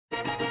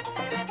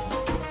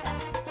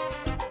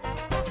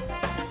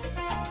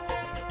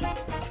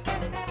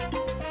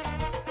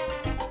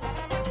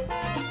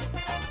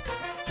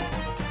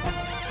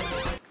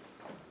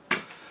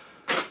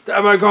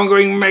Turbo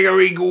Conquering Mega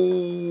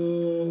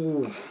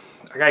Eagle.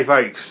 Okay,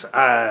 folks.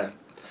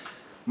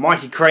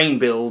 Mighty crane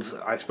build.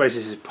 I suppose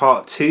this is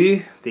part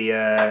 2.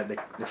 The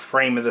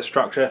frame of the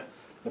structure,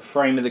 the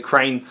frame of the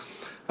crane.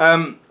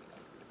 Alas,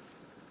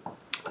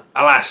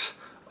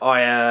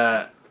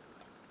 I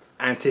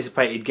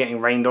anticipated getting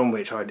rained on,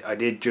 which I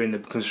did during the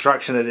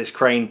construction of this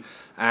crane,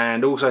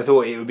 and also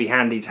thought it would be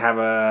handy to have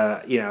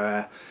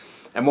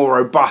a more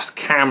robust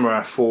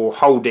camera for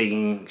hole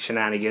digging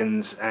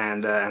shenanigans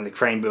and the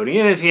crane building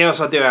and anything else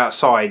I do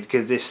outside,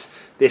 because this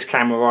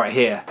camera right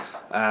here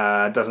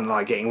doesn't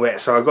like getting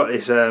wet. So I got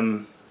this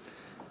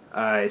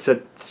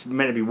it's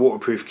meant to be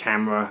waterproof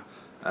camera.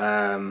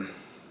 I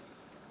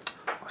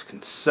was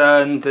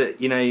concerned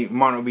that it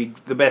might not be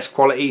the best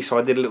quality, so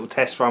I did a little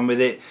test run with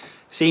it.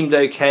 Seemed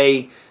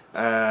okay, but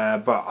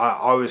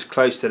I was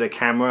close to the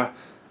camera,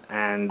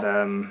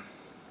 and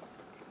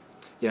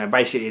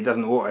basically it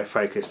doesn't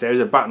autofocus. There is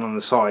a button on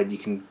the side you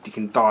can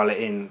dial it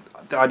in.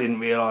 I didn't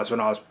realise when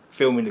I was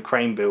filming the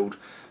crane build,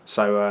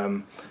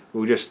 so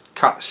we'll just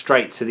cut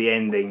straight to the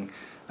ending,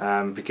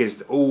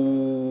 because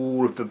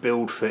all of the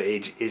build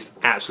footage is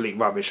absolute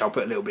rubbish. I'll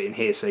put a little bit in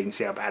here so you can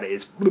see how bad it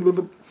is.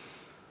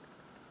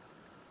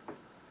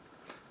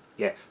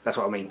 Yeah, that's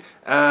what I mean.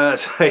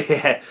 So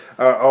yeah,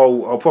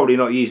 I'll probably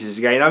not use this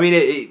again. I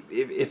mean,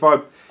 if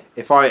I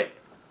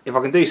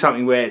can do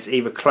something where it's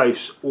either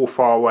close or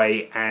far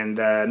away and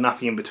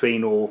nothing in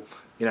between, or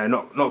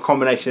not a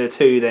combination of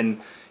two,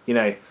 then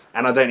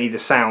and I don't need the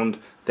sound,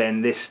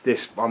 then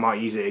this I might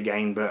use it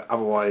again. But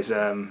otherwise,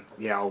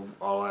 yeah,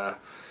 I'll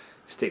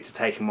stick to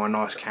taking my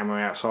nice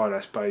camera outside, I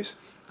suppose.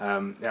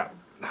 Yeah,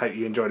 hope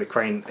you enjoyed the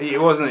crane.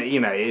 It wasn't,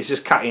 it's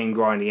just cutting and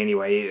grinding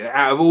anyway.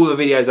 Out of all the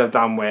videos I've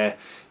done where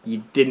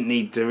you didn't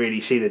need to really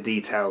see the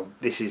detail,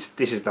 this is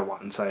the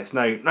one. So it's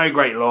no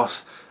great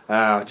loss.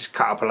 I just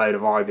cut up a load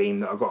of I-beam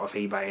that I got off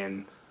eBay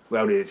and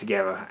welded it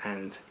together,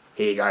 and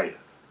here you go,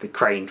 the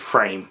crane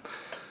frame.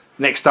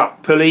 Next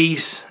up,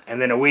 pulleys,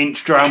 and then a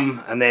winch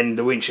drum, and then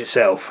the winch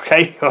itself.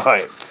 Okay, all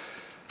right.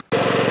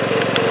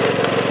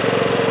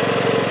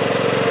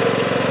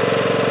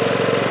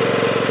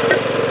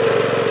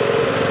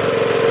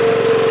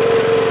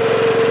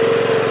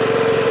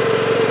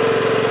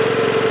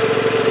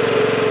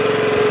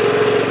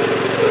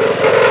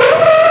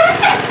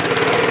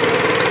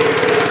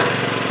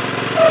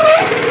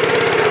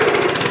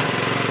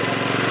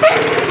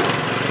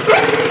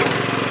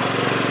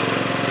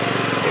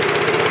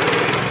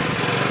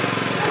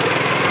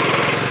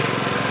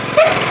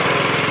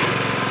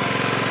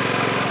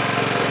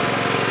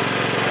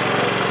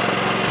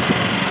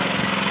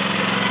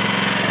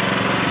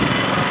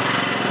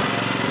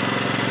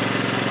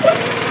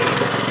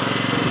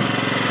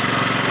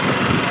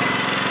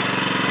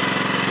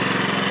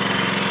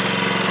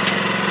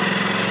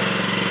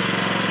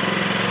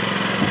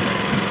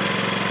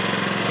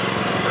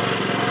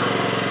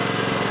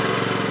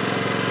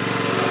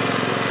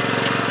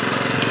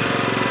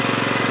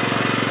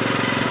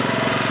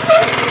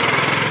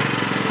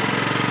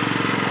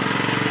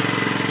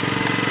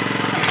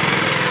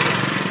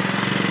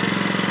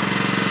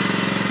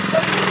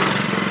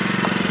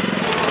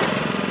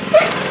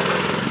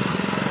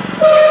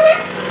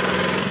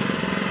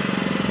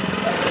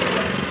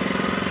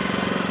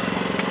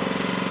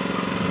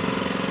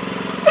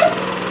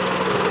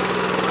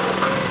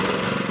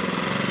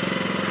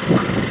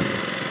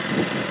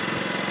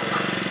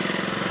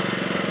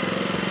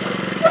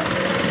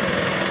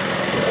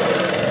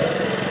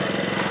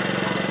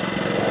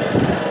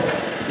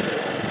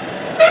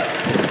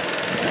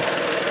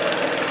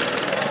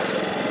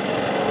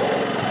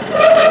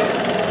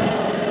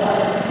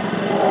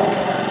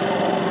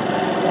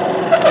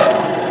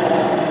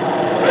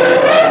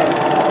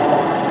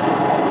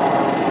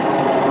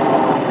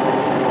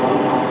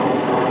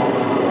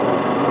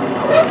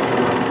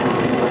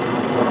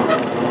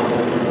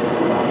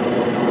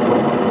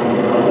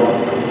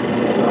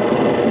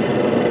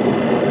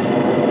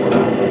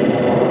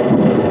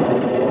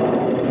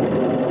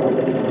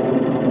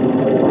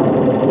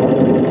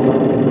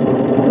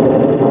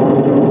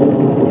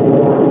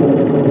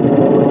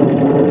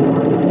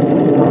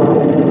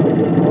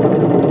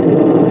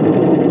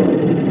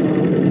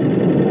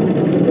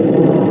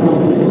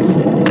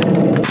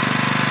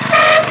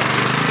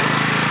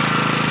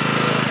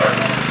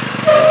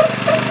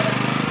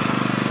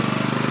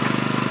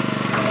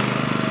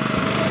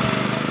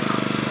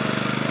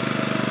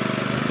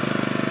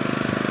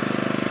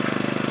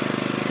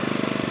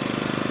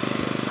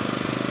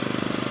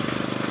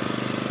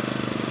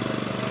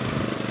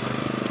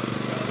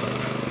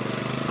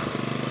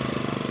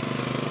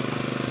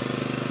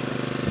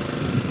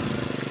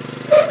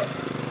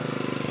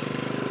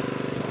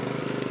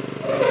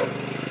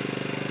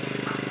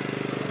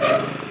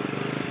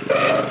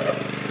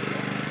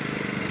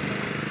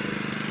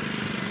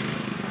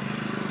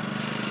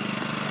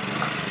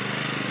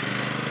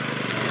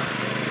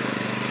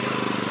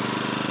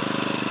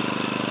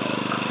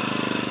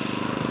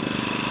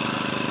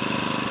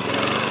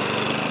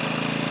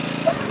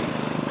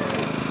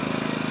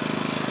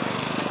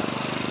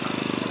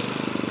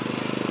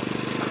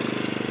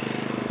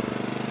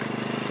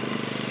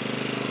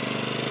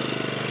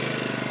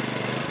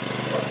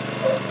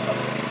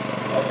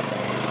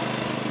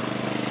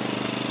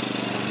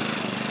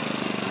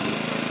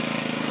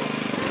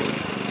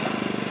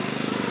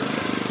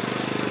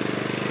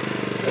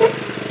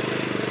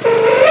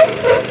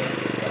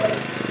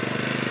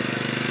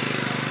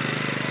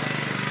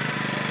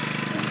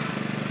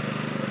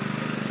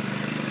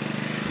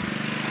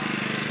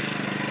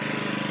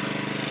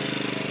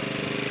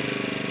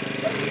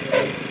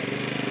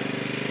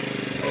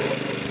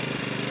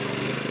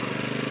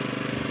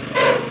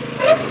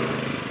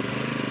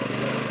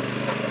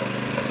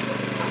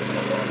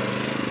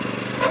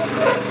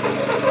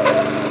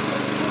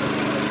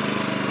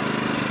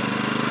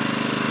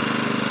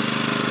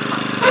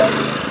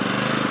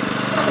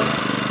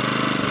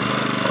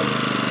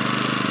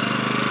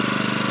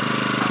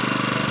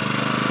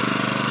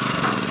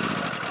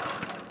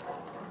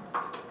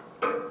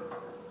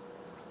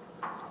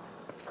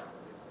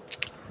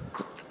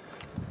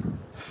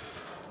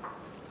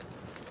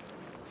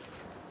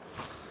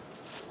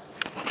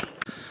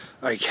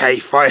 Okay,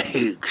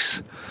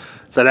 folks.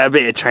 So that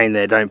bit of chain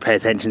there, don't pay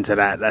attention to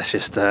that. That's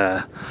just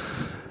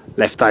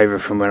left over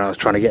from when I was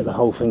trying to get the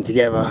whole thing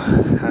together.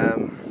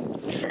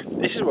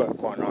 This has worked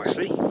quite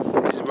nicely.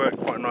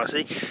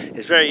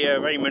 It's very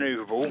very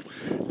manoeuvrable.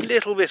 A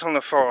little bit on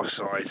the fast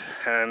side.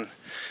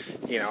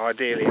 You know,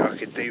 ideally I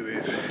could do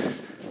with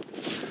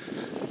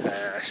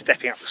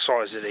stepping up the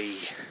size of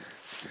the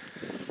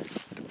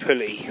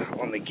pulley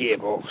on the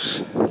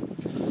gearbox.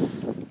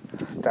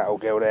 That'll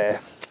go there.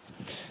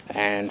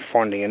 And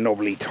finding a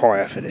knobbly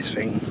tyre for this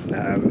thing.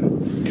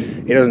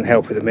 It doesn't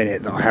help at the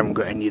minute that I haven't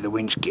got any of the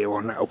winch gear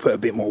on. That'll put a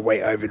bit more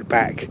weight over the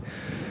back.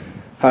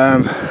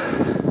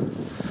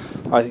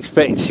 I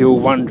expect you're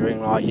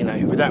wondering, like, you know,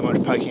 with that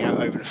much poking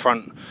out over the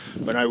front,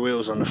 with no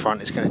wheels on the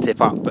front, it's going to tip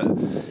up, but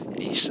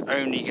it's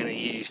only going to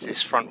use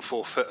this front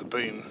 4-footer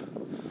boom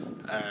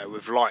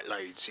with light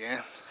loads,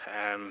 yeah,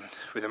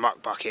 with a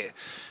muck bucket,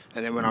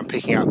 and then when I'm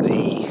picking up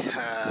the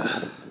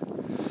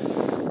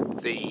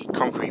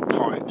concrete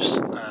pipes,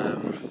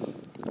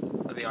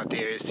 the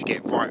idea is to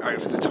get right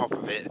over the top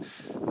of it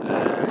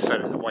so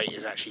that the weight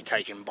is actually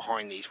taken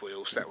behind these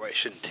wheels, that way it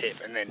shouldn't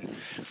tip. And then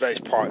those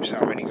pipes,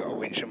 I've only got to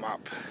winch them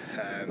up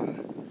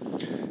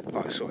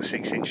like sort of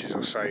 6 inches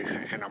or so,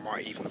 and I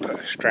might even put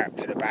a strap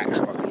to the back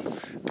so I can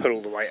pull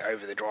all the weight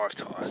over the drive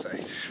tyre, so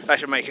that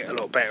should make it a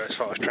lot better as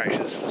far as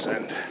traction is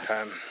concerned.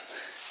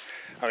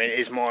 I mean, it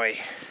is my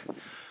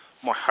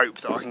hope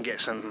that I can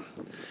get some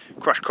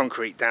crushed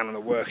concrete down on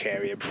the work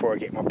area before I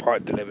get my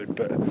pipe delivered,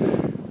 but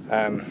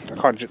I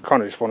kind of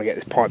just want to get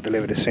this pipe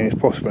delivered as soon as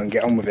possible and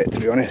get on with it, to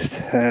be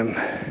honest.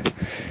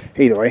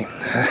 Either way,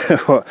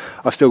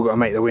 I've still got to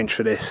make the winch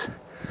for this.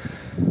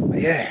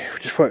 But yeah,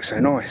 it just works so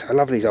nice. I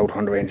love these old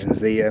Honda engines,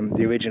 the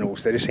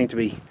originals. They just seem to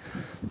be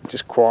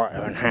just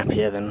quieter and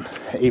happier than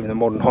even the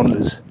modern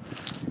Hondas,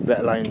 let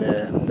alone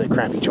the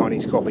crappy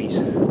Chinese copies.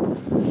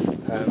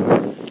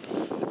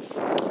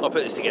 I'll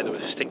put this together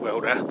with a stick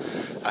welder.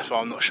 That's why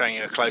I'm not showing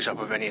you a close-up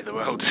of any of the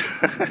welds.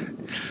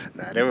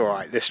 No, they're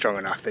alright, they're strong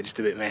enough, they're just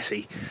a bit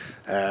messy.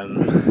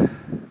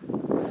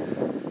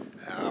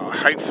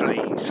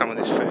 Hopefully some of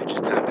this footage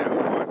has turned out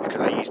alright,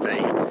 because I used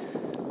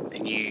a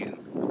new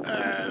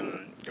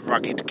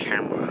rugged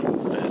camera,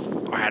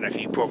 but I had a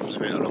few problems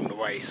with it along the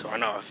way, so I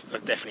know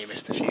I've definitely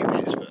missed a few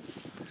bits, but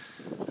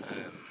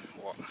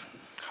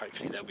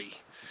hopefully there'll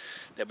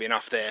be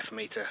enough there for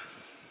me to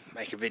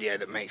make a video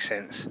that makes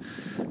sense.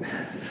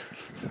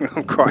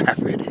 I'm quite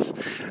happy with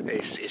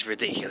this. It's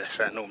ridiculous.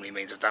 That normally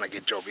means I've done a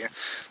good job, yeah.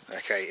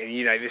 Okay, and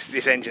you know,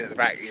 this engine at the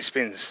back, it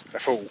spins a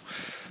full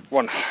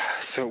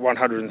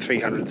 100 and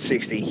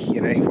 360,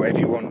 you know, whatever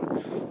you want,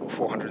 or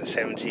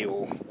 470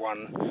 or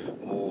 1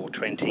 or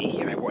 20,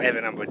 you know, whatever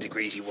number of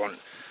degrees you want,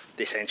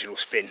 this engine will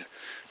spin.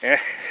 Yeah,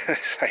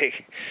 so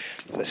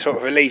that sort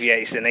of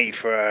alleviates the need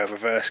for a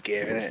reverse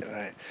gear, innit?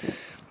 Like,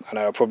 I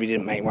know I probably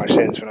didn't make much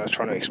sense when I was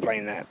trying to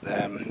explain that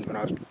when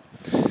I was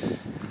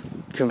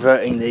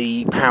converting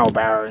the power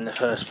barrow in the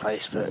first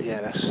place, but yeah,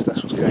 that's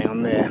what's going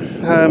on there.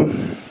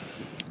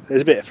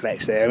 There's a bit of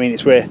flex there. I mean,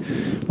 it's where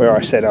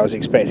I said I was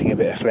expecting a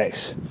bit of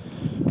flex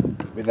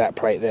with that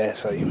plate there,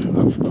 so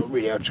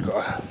I've just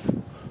got to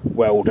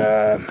weld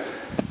a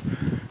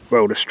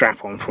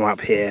strap on from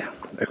up here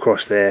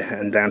across there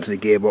and down to the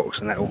gearbox,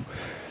 and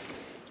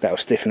that'll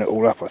stiffen it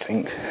all up, I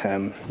think.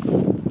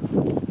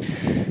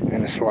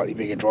 And a slightly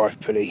bigger drive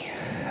pulley.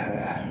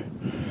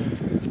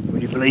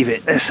 Would you believe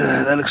it?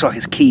 That looks like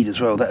it's keyed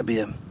as well. That'd be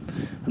an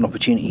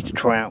opportunity to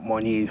try out my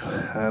new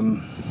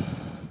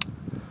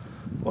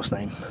what's the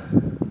name?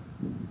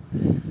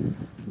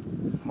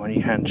 My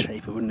new hand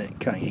shaper, wouldn't it?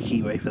 Cutting a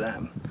keyway for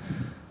that.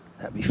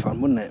 That'd be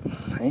fun, wouldn't it?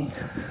 Hey?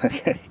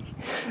 Okay.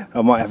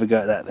 I might have a go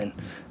at that then.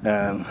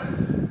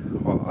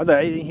 Well, I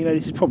don't, you know,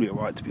 this is probably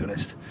alright, to be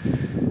honest.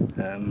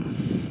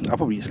 I'll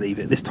probably just leave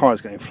it. This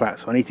tyre's going flat,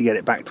 so I need to get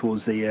it back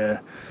towards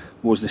the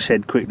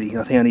shed quickly.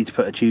 I think I need to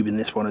put a tube in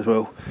this one as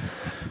well.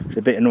 It's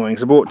a bit annoying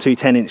because I bought two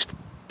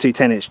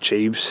 10-inch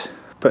tubes.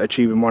 Put a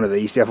tube in one of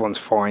these. The other one's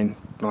fine.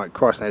 Like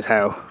Christ knows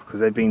how, because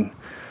they've been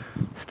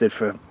stood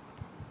for,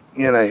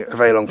 you know, a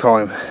very long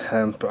time.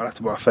 But I'll have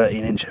to buy a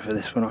 13-incher for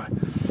this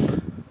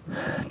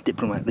one.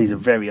 Diplomat. These are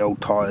very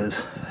old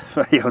tyres.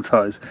 Very old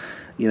tyres.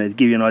 You know, to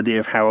give you an idea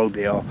of how old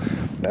they are.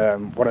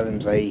 One of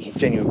them's a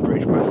genuine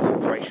British Motor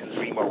Corporation's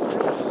remold,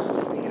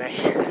 you know,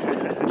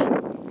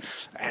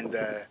 and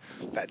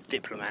that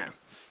Diplomat,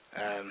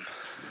 I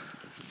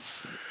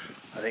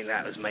think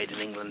that was made in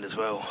England as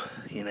well.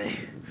 You know,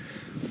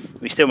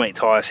 we still make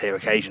tyres here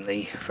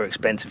occasionally for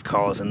expensive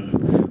cars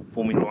and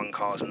Formula 1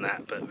 cars and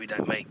that, but we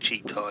don't make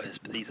cheap tyres.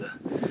 But these are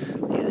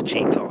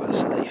cheap tyres,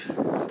 so they've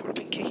probably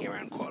been kicking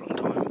around quite a long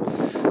time.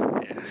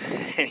 Yeah.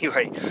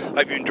 Anyway,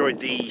 hope you enjoyed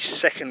the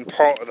second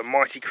part of the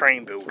Mighty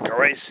Crane build,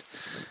 guys,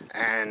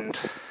 and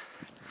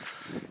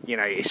you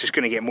know, it's just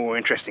going to get more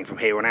interesting from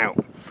here on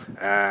out.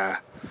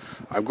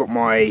 I've got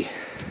my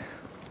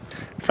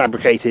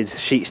fabricated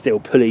sheet steel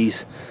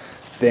pulleys.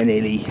 They're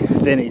nearly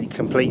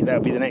complete.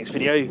 That'll be the next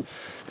video,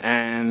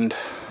 and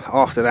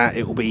after that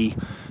it will be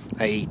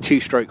a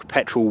 2-stroke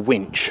petrol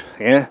winch,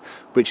 yeah,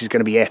 which is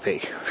going to be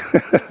epic.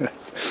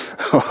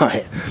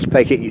 Alright,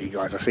 take it easy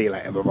guys, I'll see you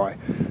later, bye bye.